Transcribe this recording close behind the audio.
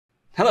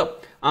Hello,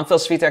 I'm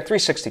Svitek,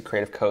 360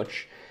 Creative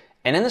Coach,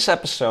 and in this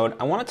episode,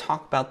 I want to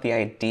talk about the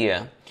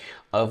idea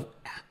of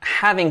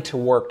having to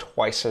work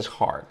twice as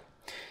hard.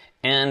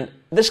 And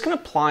this can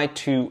apply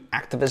to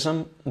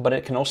activism, but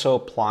it can also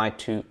apply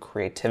to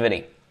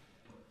creativity.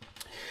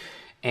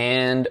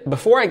 And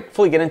before I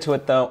fully get into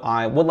it, though,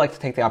 I would like to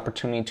take the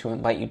opportunity to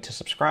invite you to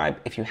subscribe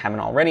if you haven't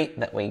already.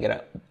 That way you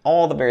get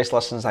all the various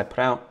lessons I put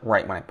out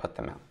right when I put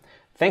them out.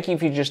 Thank you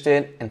if you just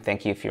did, and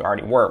thank you if you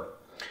already were.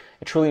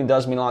 It truly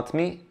does mean a lot to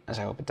me, as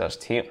I hope it does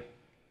to you.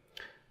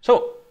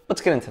 So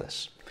let's get into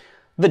this.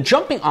 The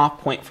jumping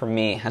off point for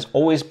me has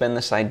always been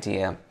this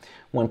idea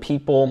when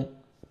people,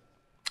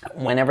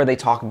 whenever they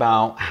talk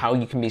about how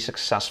you can be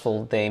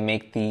successful, they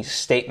make the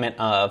statement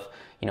of,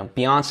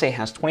 Beyonce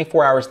has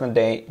 24 hours in the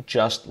day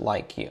just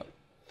like you.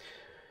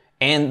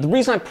 And the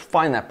reason I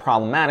find that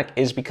problematic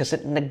is because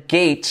it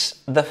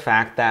negates the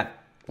fact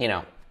that,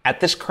 at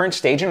this current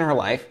stage in her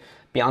life,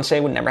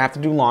 Beyonce would never have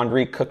to do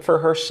laundry, cook for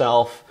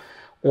herself,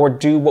 or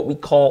do what we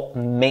call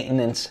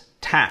maintenance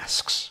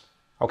tasks,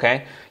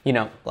 okay?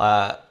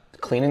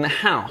 Cleaning the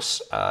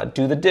house,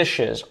 do the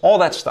dishes, all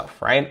that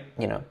stuff, right?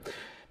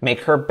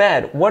 Make her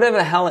bed, whatever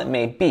the hell it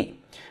may be.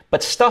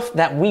 But stuff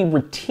that we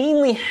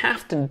routinely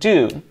have to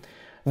do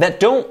that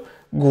don't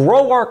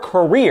grow our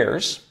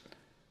careers,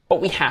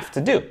 but we have to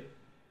do.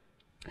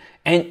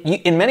 And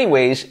in many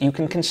ways, you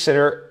can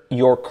consider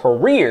your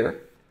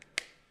career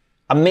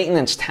a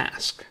maintenance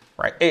task.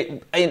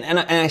 Right. And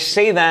I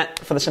say that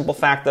for the simple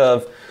fact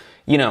of,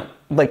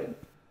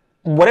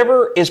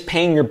 whatever is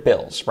paying your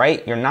bills,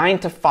 right? You're 9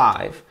 to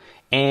 5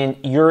 and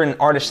you're an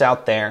artist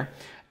out there.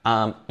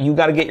 You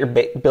got to get your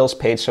bills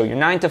paid. So you're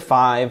 9 to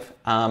 5.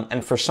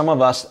 And for some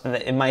of us,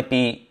 it might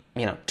be,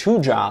 2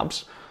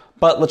 jobs,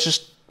 but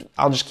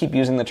I'll just keep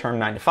using the term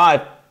 9 to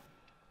 5.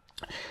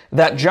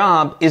 That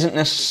job isn't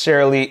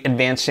necessarily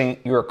advancing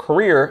your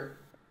career.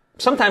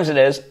 Sometimes it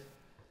is,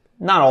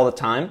 not all the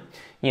time,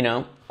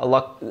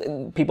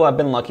 people have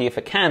been lucky if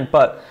it can,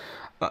 but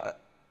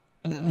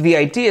the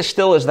idea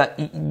still is that,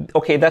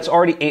 okay, that's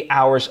already 8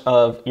 hours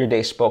of your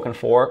day spoken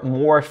for,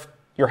 more if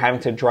you're having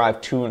to drive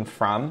to and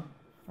from,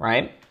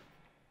 right?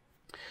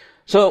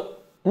 So,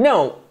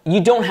 no,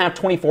 you don't have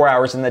 24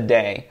 hours in the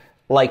day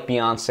like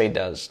Beyonce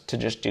does to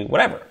just do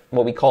whatever,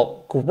 what we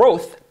call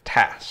growth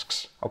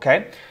tasks,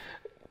 okay?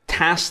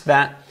 Tasks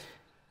that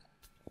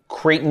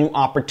create new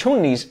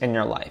opportunities in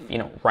your life,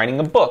 writing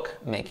a book,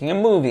 making a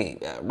movie,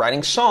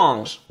 writing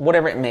songs,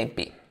 whatever it may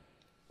be.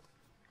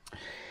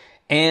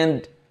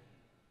 And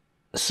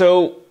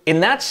so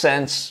in that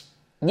sense,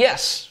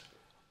 yes,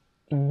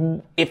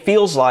 it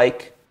feels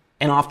like,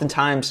 and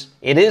oftentimes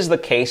it is the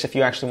case if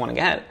you actually want to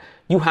get it,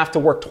 you have to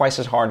work twice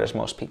as hard as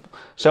most people.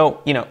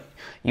 So,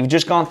 you've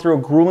just gone through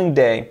a grueling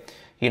day,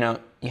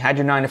 you had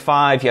your 9 to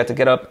 5, you had to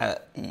get up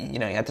at, you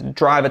had to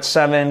drive at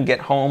 7, get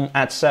home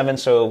at 7.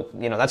 So,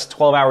 that's a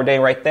 12-hour day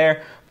right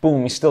there.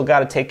 Boom, you still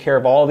got to take care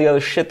of all the other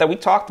shit that we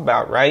talked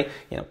about, right?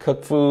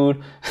 Cook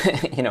food,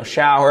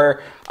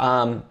 shower,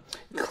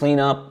 clean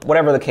up,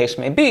 whatever the case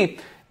may be.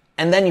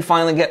 And then you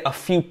finally get a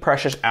few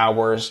precious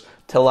hours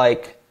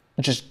to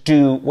just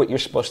do what you're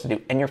supposed to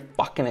do. And you're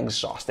fucking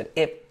exhausted.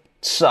 It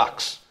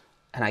sucks.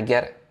 And I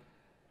get it.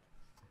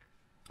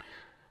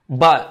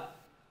 But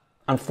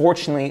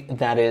unfortunately,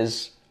 that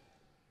is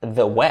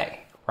the way,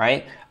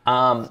 right?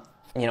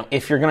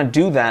 If you're going to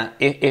do that,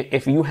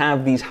 if you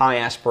have these high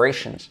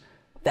aspirations,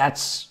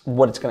 that's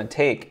what it's going to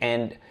take.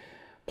 And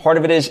part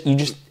of it is you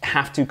just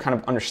have to kind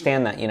of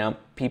understand that,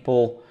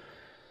 people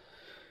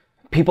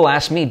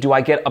ask me, do I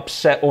get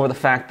upset over the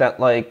fact that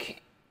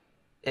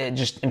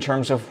just in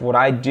terms of what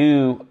I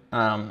do,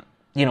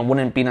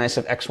 wouldn't it be nice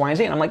if X, Y, and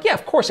Z? And I'm like, yeah,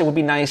 of course it would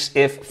be nice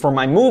if for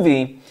my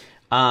movie,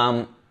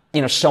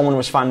 someone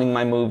was funding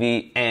my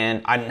movie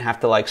and I didn't have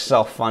to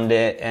self-fund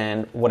it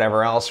and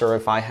whatever else, or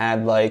if I had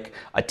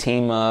a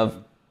team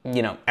of,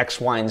 X,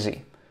 Y, and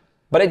Z.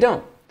 But I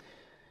don't.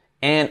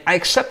 And I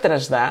accept it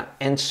as that.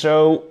 And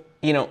so,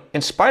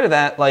 in spite of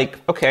that,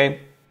 okay,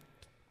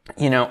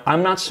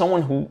 I'm not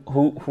someone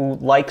who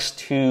likes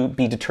to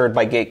be deterred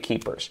by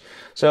gatekeepers.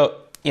 So,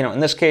 in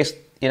this case,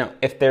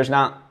 if there's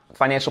not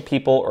financial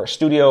people or a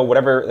studio,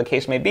 whatever the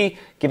case may be,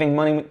 giving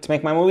money to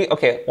make my movie,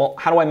 okay, well,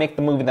 how do I make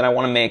the movie that I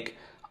want to make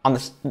on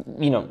this,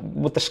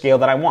 with the scale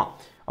that I want?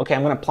 Okay,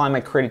 I'm going to apply my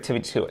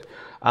creativity to it.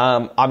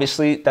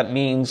 Obviously, that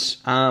means,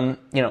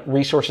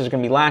 resources are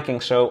going to be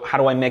lacking. So how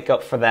do I make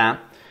up for that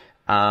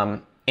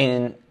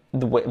in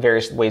the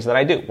various ways that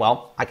I do?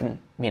 Well, I can,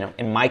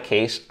 in my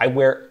case, I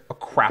wear a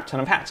crap ton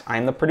of hats. I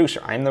am the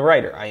producer. I am the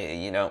writer.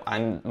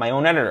 I'm my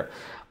own editor.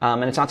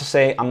 And it's not to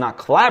say I'm not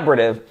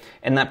collaborative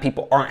and that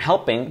people aren't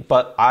helping,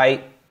 but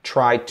I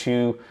try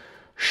to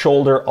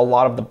shoulder a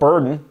lot of the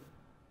burden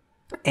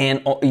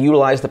and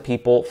utilize the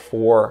people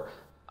for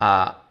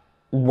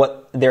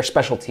what their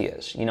specialty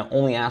is.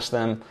 Only ask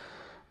them,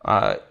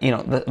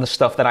 the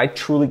stuff that I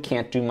truly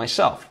can't do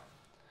myself.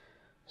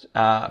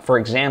 For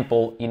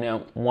example,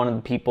 one of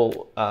the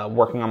people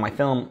working on my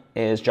film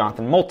is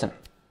Jonathan Moulton.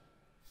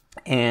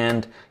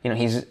 And,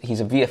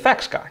 he's a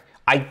VFX guy.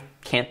 I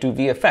can't do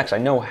VFX. I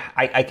know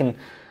I can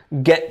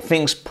get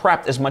things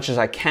prepped as much as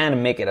I can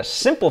and make it as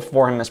simple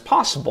for him as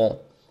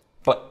possible,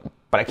 but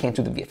I can't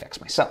do the VFX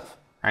myself,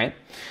 right?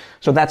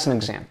 So that's an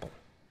example.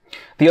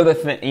 The other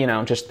thing, you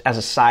know, just as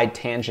a side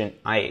tangent,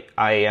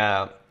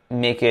 I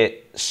make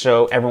it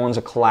so everyone's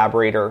a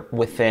collaborator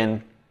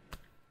within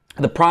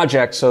the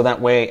project, so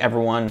that way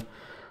everyone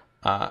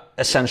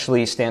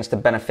essentially stands to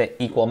benefit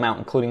equal amount,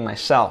 including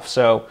myself.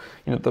 So,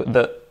 you know,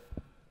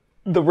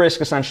 the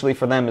risk essentially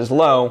for them is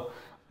low,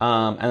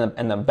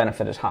 and the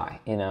benefit is high,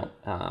 you know,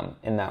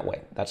 in that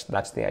way.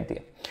 That's the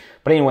idea.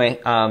 But anyway,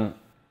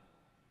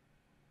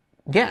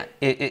 yeah,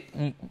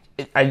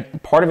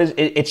 part of it,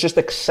 it's just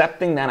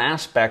accepting that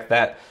aspect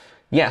that,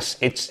 yes,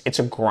 it's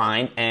a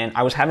grind. And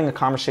I was having a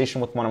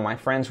conversation with one of my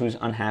friends who's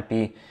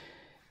unhappy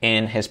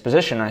in his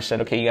position. I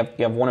said, okay, you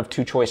have one of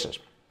two choices.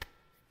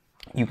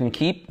 You can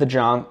keep the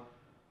job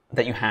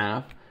that you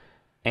have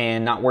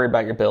and not worry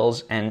about your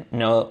bills and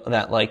know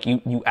that, like,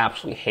 you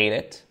absolutely hate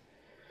it.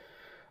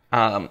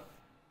 And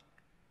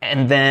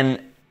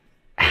then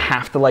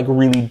have to, like,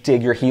 really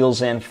dig your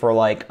heels in for,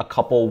 like, a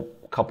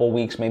couple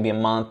weeks, maybe a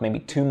month, maybe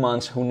 2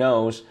 months, who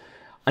knows,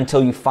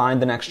 until you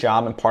find the next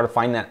job. And part of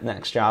finding that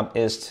next job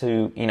is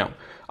to, you know,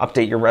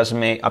 update your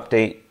resume,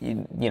 update,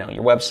 you know,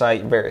 your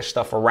website, various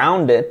stuff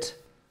around it.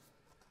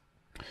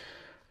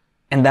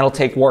 And that'll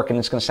take work, and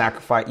it's going to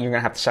sacrifice, you're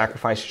going to have to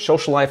sacrifice your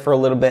social life for a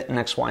little bit and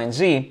X, Y, and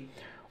Z.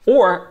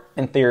 Or,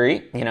 in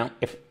theory, you know,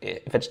 if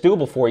it's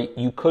doable for you,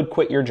 you could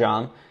quit your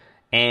job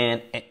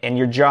and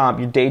your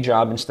day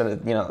job, instead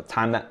of, you know, the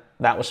time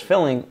that was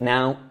filling,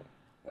 now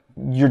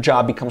your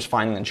job becomes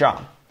finding a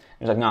job.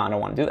 He's like, no, I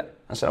don't want to do that.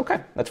 I said, okay,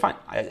 that's fine.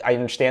 I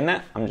understand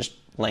that. I'm just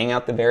laying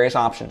out the various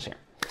options here.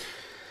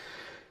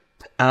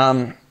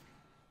 And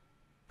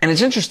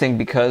it's interesting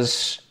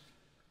because,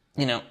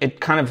 you know, it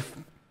kind of,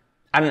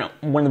 I don't know,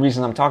 one of the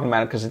reasons I'm talking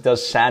about it, because it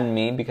does sadden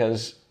me,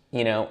 because,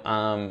 you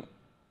know,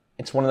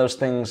 it's one of those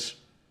things,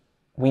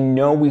 we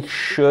know we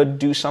should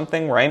do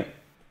something, right?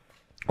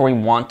 Or we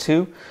want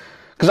to.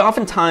 Because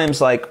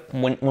oftentimes, like,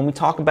 when we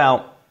talk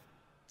about,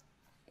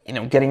 you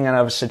know, getting out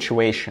of a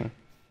situation,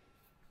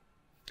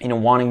 you know,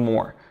 wanting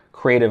more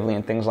creatively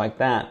and things like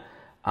that,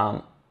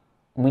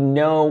 we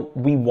know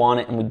we want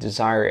it and we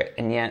desire it,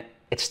 and yet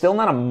it's still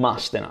not a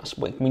must in us.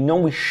 We know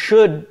we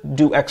should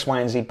do X,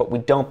 Y, and Z, but we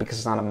don't, because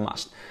it's not a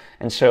must.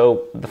 And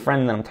so the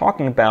friend that I'm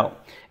talking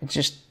about, it's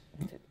just,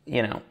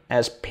 you know,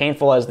 as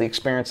painful as the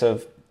experience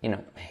of, you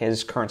know,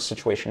 his current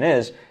situation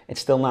is,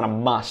 it's still not a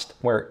must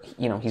where,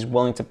 you know, he's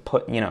willing to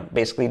put, you know,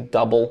 basically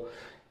double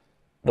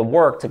the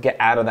work to get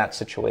out of that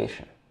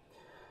situation.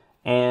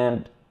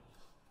 And,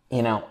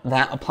 you know,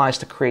 that applies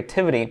to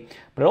creativity,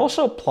 but it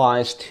also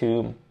applies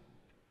to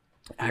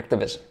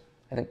activism.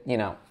 I think, you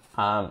know,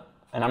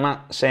 and I'm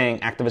not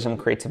saying activism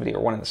and creativity are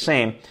one and the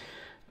same,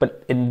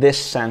 but in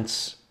this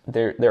sense,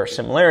 there are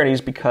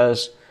similarities,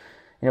 because,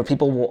 you know,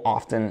 people will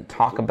often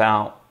talk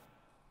about,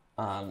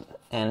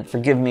 and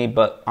forgive me,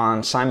 but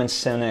on Simon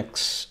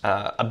Sinek's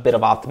A Bit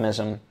of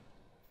Optimism,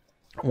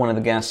 one of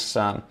the guests,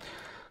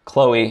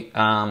 Chloe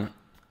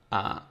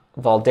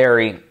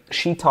Valderi,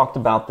 she talked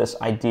about this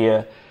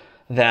idea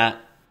that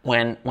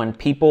when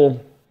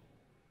people,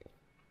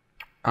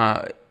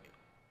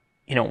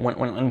 you know,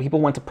 when people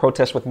went to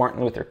protest with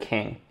Martin Luther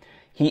King,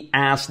 he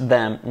asked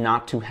them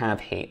not to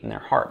have hate in their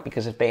heart,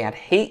 because if they had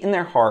hate in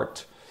their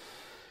heart,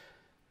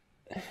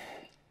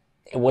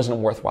 it wasn't a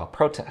worthwhile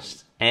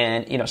protest.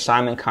 And, you know,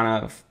 Simon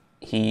kind of,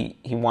 he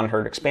wanted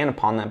her to expand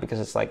upon that, because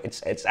it's like,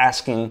 it's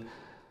asking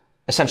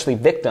essentially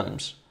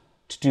victims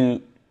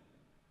to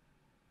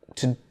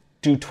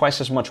do twice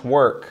as much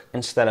work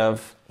instead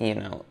of, you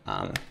know,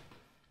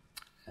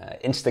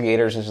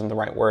 instigators isn't the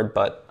right word,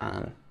 but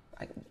I'm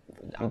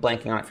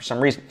blanking on it for some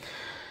reason.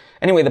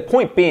 Anyway, the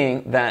point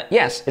being that,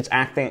 yes, it's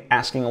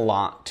asking a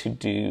lot to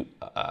do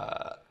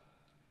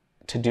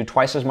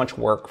twice as much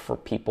work for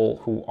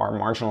people who are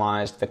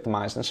marginalized,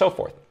 victimized, and so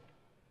forth.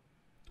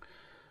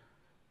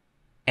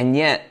 And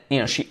yet, you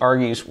know, she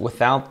argues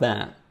without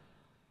that,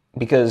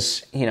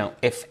 because, you know,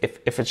 if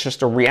it's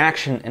just a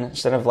reaction and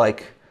instead of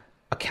like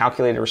a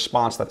calculated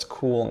response that's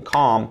cool and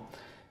calm,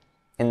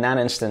 in that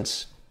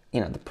instance,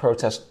 you know, the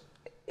protest,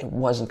 it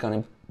wasn't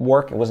going to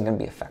work, it wasn't going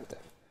to be effective.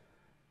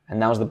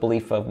 And that was the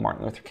belief of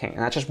Martin Luther King. And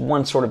that's just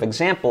one sort of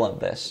example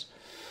of this.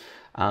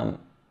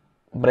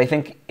 But I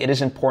think it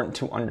is important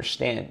to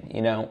understand,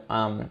 you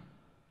know,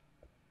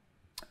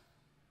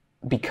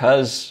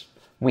 because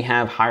we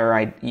have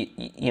higher,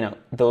 you know,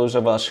 those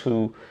of us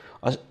who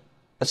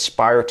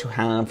aspire to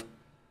have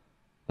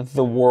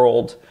the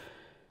world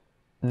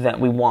that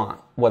we want,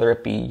 whether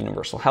it be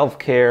universal health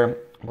care,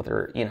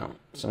 whether, you know,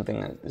 something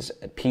that is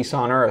peace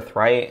on earth,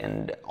 right?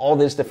 And all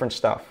this different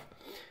stuff.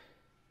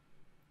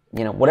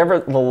 You know, whatever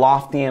the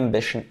lofty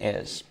ambition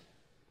is,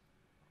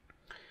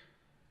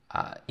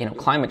 you know,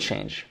 climate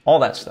change, all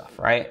that stuff,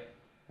 right?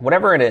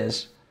 Whatever it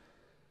is,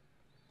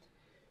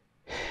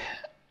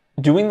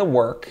 doing the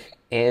work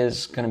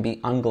is going to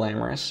be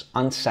unglamorous,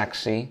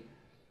 unsexy,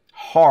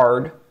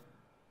 hard,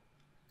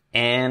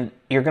 and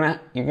you're gonna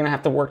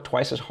have to work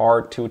twice as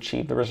hard to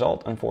achieve the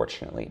result,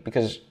 unfortunately,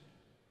 because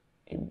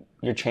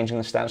you're changing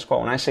the status quo.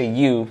 When I say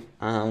you,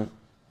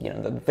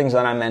 the things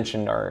that I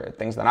mentioned are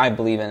things that I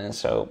believe in, and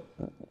so,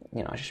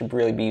 I should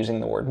really be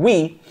using the word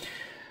we.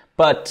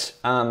 But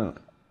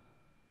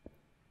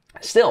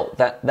still,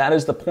 that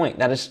is the point.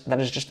 That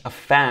is just a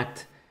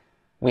fact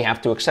we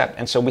have to accept.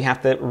 And so we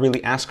have to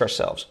really ask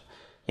ourselves,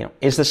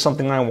 is this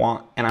something I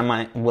want, and am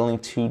I willing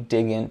to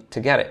dig in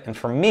to get it? And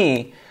for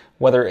me,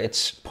 whether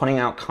it's putting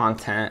out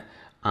content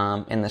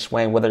in this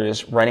way, whether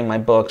it's writing my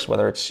books,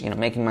 whether it's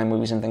making my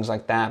movies and things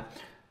like that,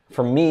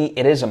 for me,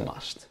 it is a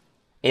must.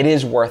 It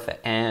is worth it.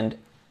 And,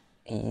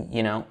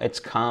 it's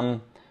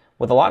come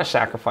with a lot of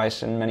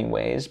sacrifice in many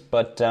ways,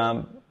 but,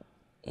 but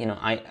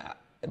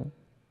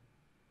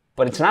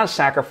it's not a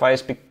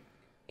sacrifice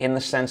in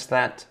the sense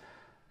that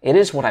it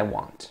is what I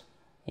want,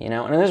 and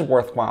it is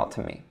worthwhile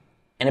to me,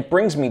 and it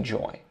brings me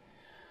joy.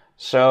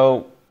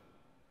 So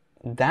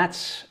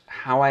that's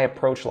how I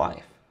approach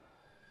life,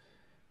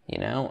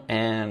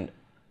 and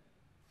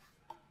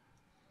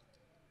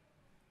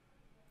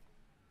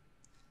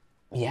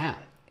yeah,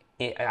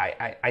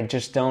 I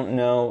just don't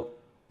know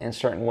in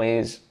certain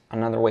ways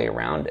another way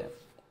around it,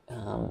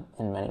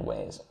 in many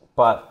ways.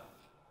 But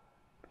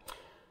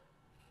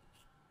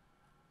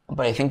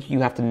I think you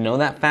have to know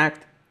that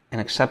fact and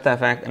accept that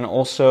fact, and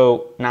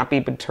also not be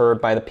perturbed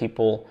by the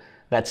people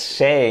that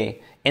say,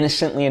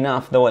 innocently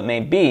enough, though it may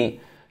be,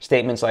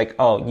 statements like,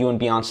 "Oh, you and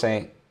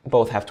Beyonce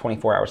both have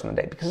 24 hours in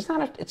the day," because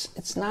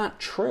it's not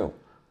true.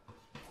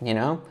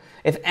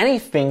 If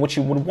anything, what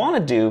you would want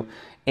to do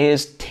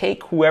is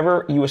take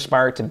whoever you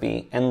aspire to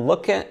be and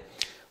look at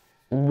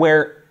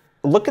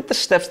the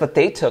steps that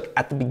they took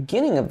at the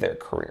beginning of their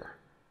career,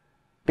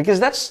 because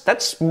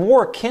that's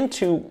more akin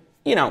to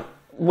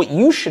what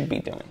you should be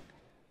doing,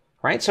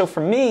 right? So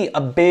for me, a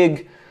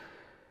big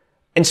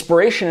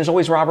inspiration is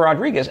always Robert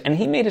Rodriguez, and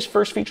he made his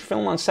first feature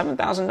film on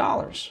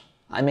 $7,000.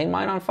 I made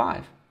mine on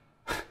 $5,000,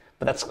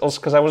 but that's also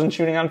because I wasn't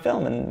shooting on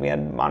film, and we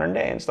had modern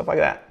day and stuff like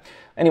that.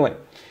 Anyway,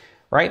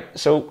 right?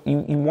 So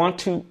you want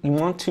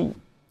to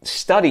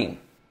study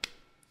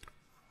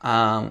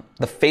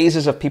the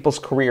phases of people's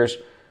careers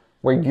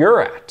where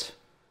you're at,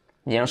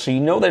 so you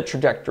know their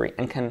trajectory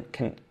and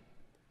can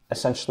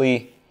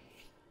essentially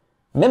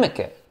mimic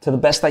it to the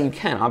best that you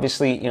can.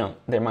 Obviously,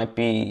 there might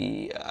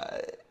be,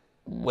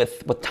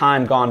 with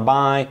time gone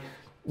by,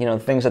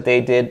 things that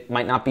they did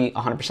might not be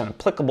 100%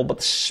 applicable, but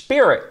the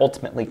spirit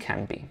ultimately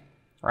can be,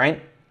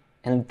 right?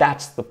 And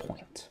that's the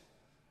point.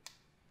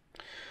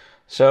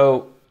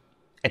 So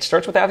it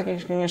starts with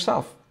asking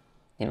yourself,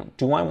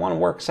 do I want to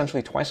work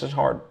essentially twice as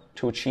hard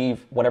to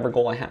achieve whatever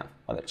goal I have,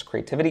 whether it's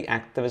creativity,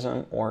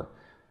 activism, or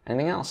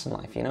anything else in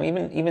life?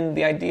 Even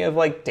the idea of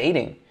like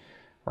dating,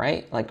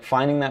 right? Like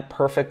finding that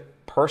perfect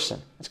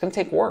person. It's going to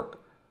take work.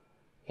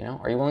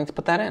 Are you willing to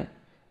put that in?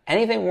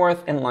 Anything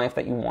worth in life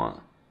that you want,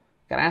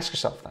 you got to ask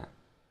yourself that.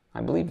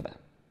 I believe that.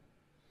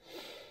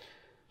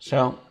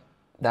 So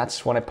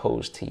that's what I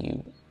pose to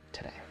you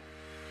today.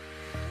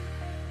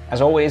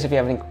 As always, if you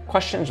have any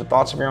questions or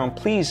thoughts of your own,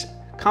 please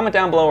comment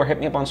down below or hit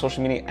me up on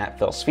social media at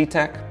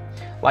Svitek.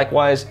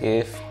 Likewise,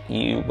 if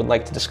you would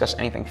like to discuss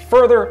anything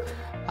further,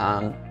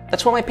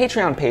 that's what my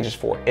Patreon page is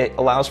for. It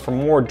allows for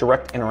more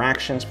direct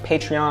interactions.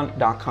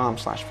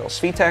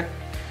 Patreon.com/PhilSvitek.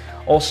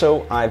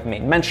 Also, I've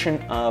made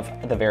mention of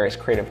the various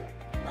creative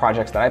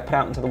projects that I put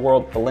out into the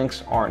world. The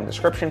links are in the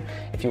description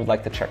if you would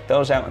like to check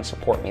those out and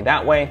support me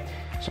that way.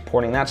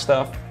 Supporting that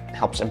stuff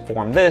helps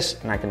inform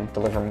this, and I can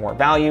deliver more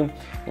value.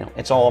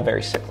 It's all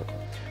very cyclical.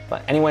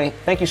 But anyway,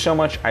 thank you so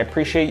much. I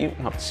appreciate you,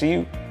 and hope to see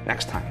you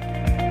next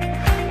time.